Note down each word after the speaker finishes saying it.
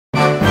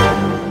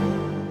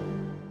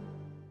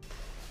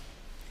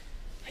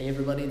Hey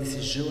everybody, this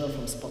is Joel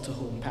from Spotter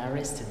Home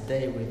Paris.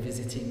 Today we're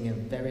visiting a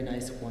very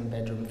nice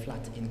one-bedroom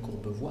flat in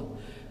Courbevoie.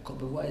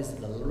 Courbevoie is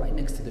right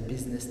next to the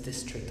business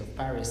district of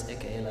Paris,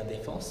 aka La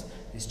Défense.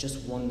 It's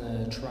just one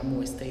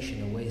tramway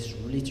station away, it's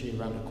literally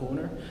around the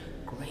corner.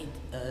 Great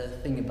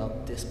thing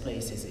about this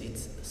place is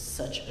it's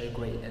such a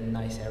great and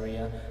nice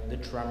area. The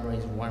tramway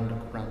is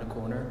around the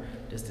corner.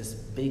 There's this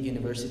big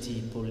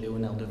university, Paul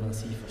Léonard de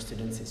Vinci, for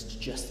students. It's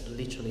just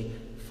literally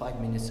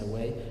 5 minutes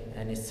away,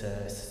 and it's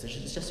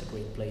just a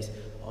great place.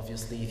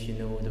 Obviously, if you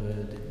know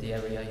the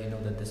area, you know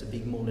that there's a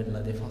big mall in La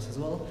Défense as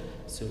well.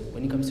 So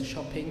when it comes to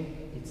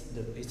shopping,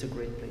 it's a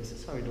great place.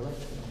 Sorry, the light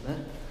went on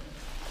there.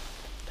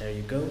 There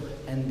you go.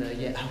 And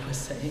yeah, I was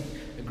saying,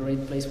 a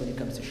great place when it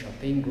comes to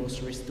shopping,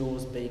 grocery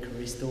stores,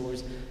 bakery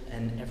stores,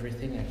 and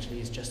everything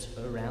actually is just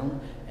around,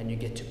 and you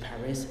get to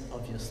Paris,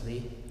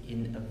 obviously,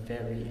 in a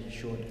very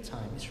short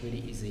time. It's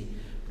really easy,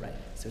 right?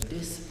 So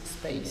this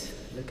space,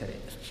 look at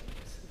it,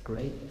 it's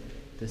great.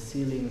 The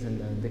ceilings and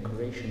the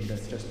decoration,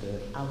 that's just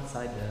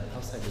outside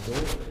the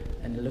door,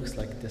 and it looks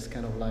like this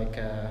kind of like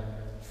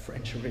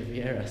French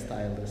Riviera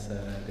style, this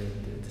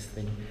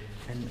thing.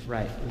 And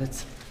right,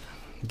 let's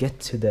get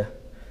to the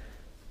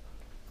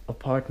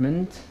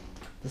apartment.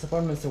 This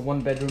apartment is a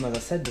one bedroom, as I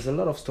said. There's a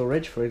lot of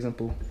storage. For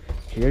example,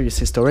 here you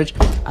see storage.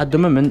 At the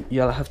moment,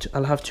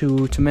 I'll have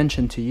to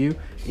mention to you,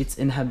 it's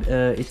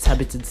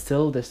habited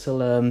still. There's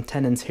still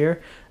tenants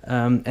here,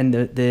 and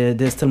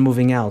they're still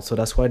moving out. So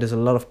that's why there's a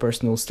lot of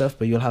personal stuff.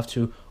 But you'll have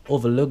to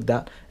overlook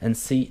that and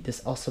see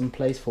this awesome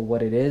place for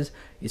what it is.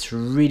 It's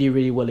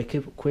really well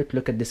equipped.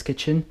 Look at this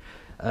kitchen.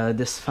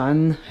 This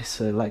fan is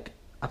like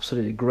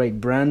absolutely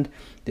great brand.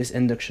 This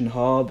induction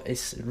hob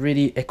is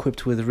really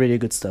equipped with really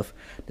good stuff.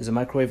 There's a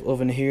microwave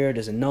oven here,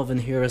 there's an oven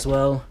here as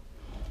well.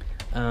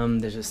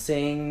 There's a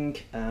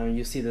sink.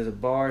 You see there's a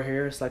bar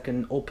here. It's like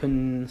an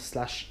open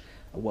slash,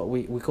 what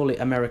we call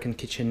it American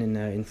kitchen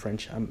in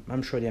French.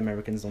 I'm sure the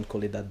Americans don't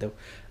call it that though.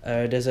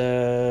 There's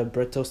a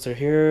bread toaster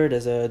here,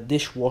 there's a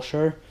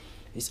dishwasher.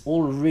 It's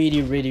all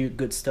really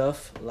good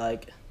stuff.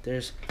 Like,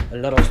 there's a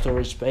lot of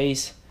storage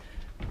space.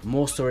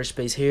 More storage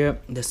space here.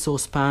 There's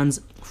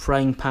saucepans,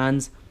 frying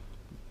pans.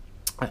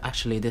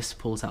 Actually, this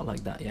pulls out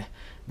like that. Yeah,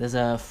 there's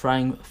a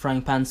frying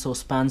pan,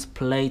 saucepans,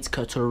 plates,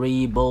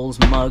 cutlery, bowls,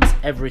 mugs,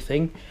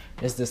 everything.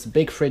 There's this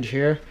big fridge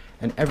here,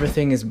 and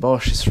everything is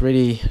Bosch. It's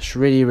really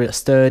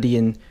sturdy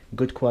and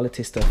good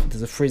quality stuff.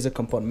 There's a freezer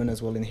compartment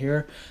as well in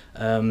here.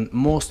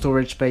 More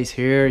storage space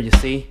here, you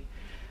see.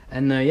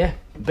 And yeah,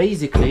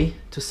 basically,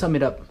 to sum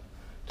it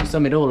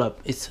all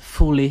up, it's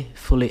fully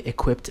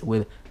equipped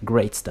with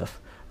great stuff.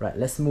 Right,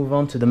 let's move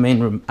on to the main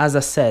room. As I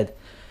said,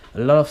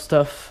 a lot of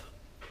stuff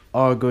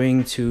are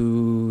going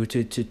to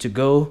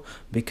go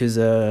because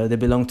they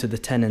belong to the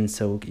tenants.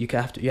 So you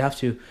have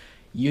to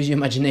use your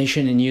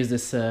imagination and use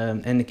this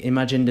and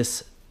imagine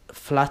this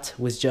flat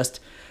with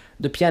just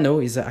the piano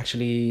is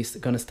actually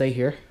gonna stay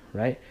here,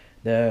 right?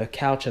 The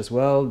couch as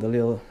well, the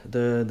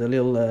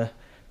little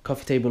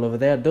coffee table over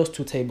there. Those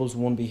two tables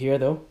won't be here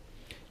though.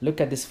 Look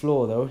at this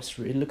floor though,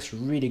 it looks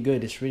really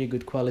good. It's really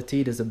good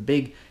quality. There's a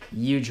big,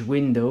 huge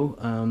window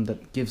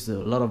that gives a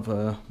lot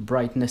of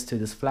brightness to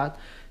this flat.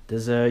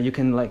 There's you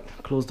can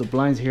like close the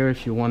blinds here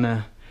if you want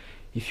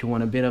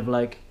a bit of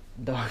like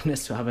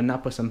darkness to have a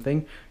nap or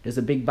something. There's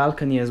a big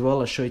balcony as well.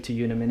 I'll show it to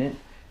you in a minute.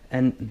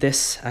 And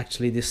this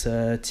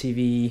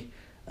TV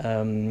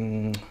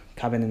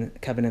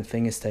cabinet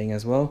thing is staying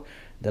as well.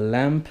 The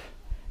lamp,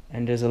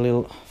 and there's a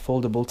little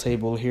foldable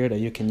table here that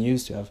you can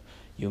use to have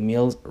your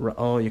meals,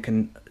 or you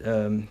can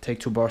take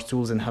two bar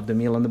stools and have the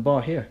meal on the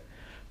bar here,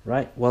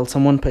 right, while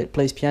someone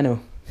plays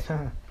piano.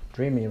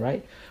 Dreamy,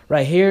 right?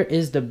 Right, here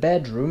is the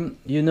bedroom.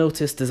 You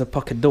notice there's a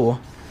pocket door.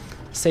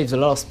 Saves a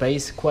lot of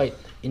space, quite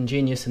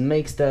ingenious, and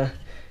makes the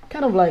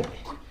kind of like,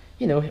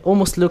 you know,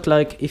 almost look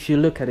like, if you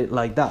look at it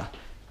like that,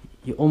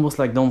 you almost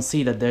like don't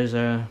see that there's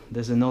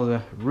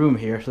another room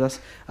here. So that's,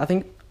 I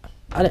think,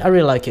 I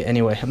really like it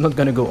anyway. I'm not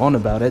gonna go on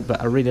about it,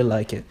 but I really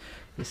like it.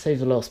 It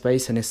saves a lot of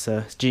space, and it's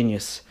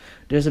genius.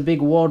 There's a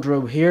big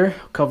wardrobe here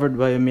covered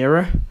by a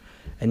mirror,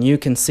 and you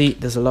can see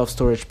there's a lot of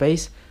storage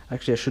space.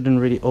 Actually, I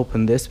shouldn't really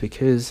open this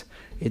because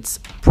it's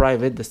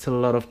private. There's still a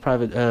lot of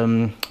private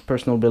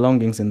personal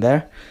belongings in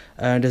there.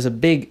 There's a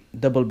big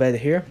double bed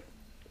here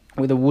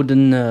with a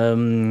wooden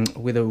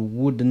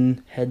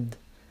head,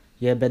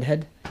 yeah, bed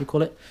head you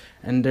call it.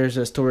 And there's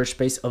a storage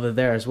space over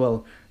there as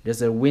well.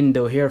 There's a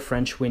window here,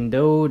 French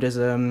window. There's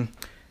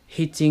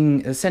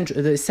heating,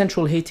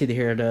 central heated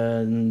here.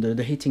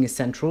 The heating is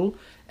central,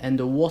 and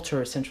the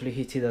water is centrally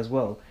heated as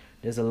well.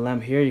 There's a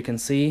lamp here you can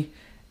see,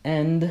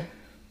 and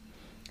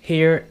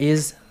here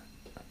is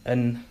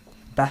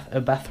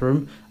a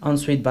bathroom,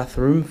 ensuite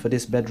bathroom for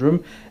this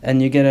bedroom,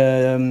 and you get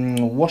a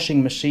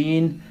washing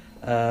machine,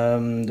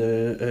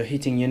 the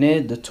heating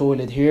unit, the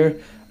toilet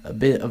here, a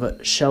bit of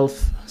a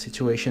shelf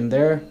situation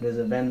there. There's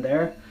a vent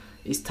there.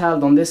 It's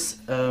tiled on this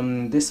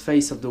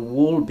face of the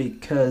wall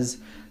because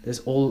there's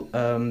all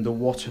the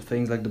water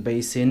things like the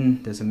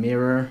basin. There's a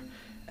mirror,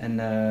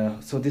 and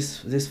so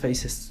this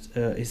face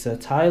is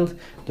tiled.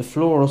 The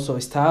floor also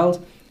is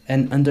tiled,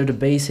 and under the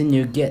basin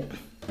you get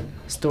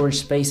storage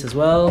space as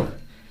well,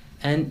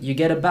 and you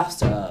get a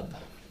bathtub.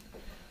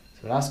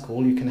 So that's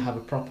cool. You can have a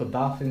proper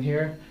bath in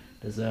here.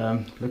 There's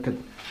look at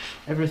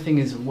everything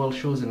is well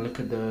chosen. Look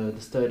at the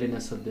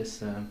sturdiness of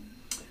this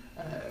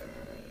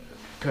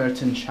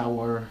curtain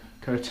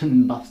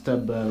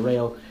bathtub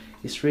rail.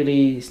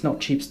 It's not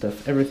cheap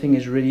stuff. Everything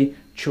is really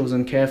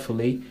chosen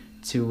carefully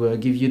to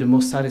give you the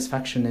most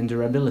satisfaction and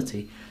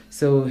durability.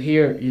 So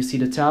here you see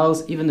the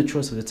towels, even the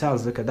choice of the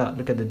towels. Look at that.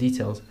 Look at the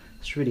details.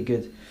 It's really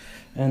good.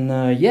 And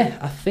yeah,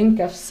 I think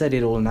I've said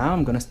it all now.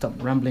 I'm gonna stop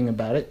rambling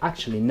about it.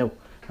 Actually, no.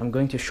 I'm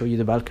going to show you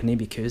the balcony,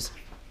 because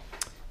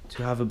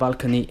to have a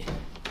balcony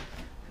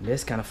in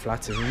this kind of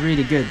flat is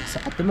really good. So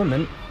at the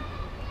moment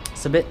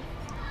it's a bit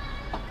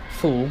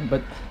full,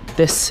 but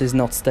this is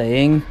not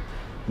staying,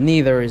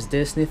 neither is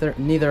this,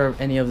 neither of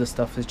any of the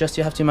stuff. It's just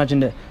you have to imagine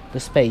the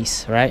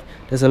space, right?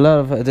 There's a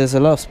lot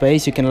of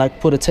space. You can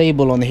like put a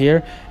table on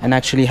here and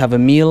actually have a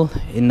meal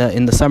in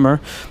the summer.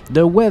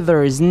 The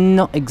weather is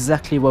not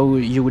exactly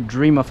what you would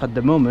dream of at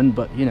the moment,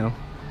 but you know,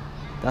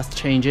 that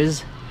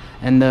changes.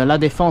 And La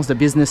Défense, the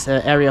business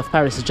area of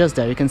Paris, is just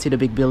there. You can see the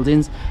big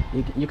buildings.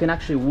 You can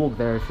actually walk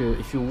there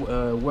if you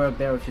work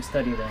there, if you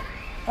study there.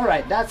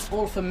 Alright, that's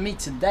all from me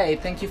today.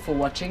 Thank you for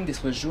watching.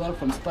 This was Joel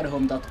from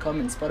spotahome.com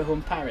and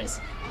Spotahome Paris.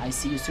 I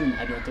see you soon.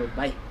 À bientôt.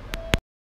 Bye.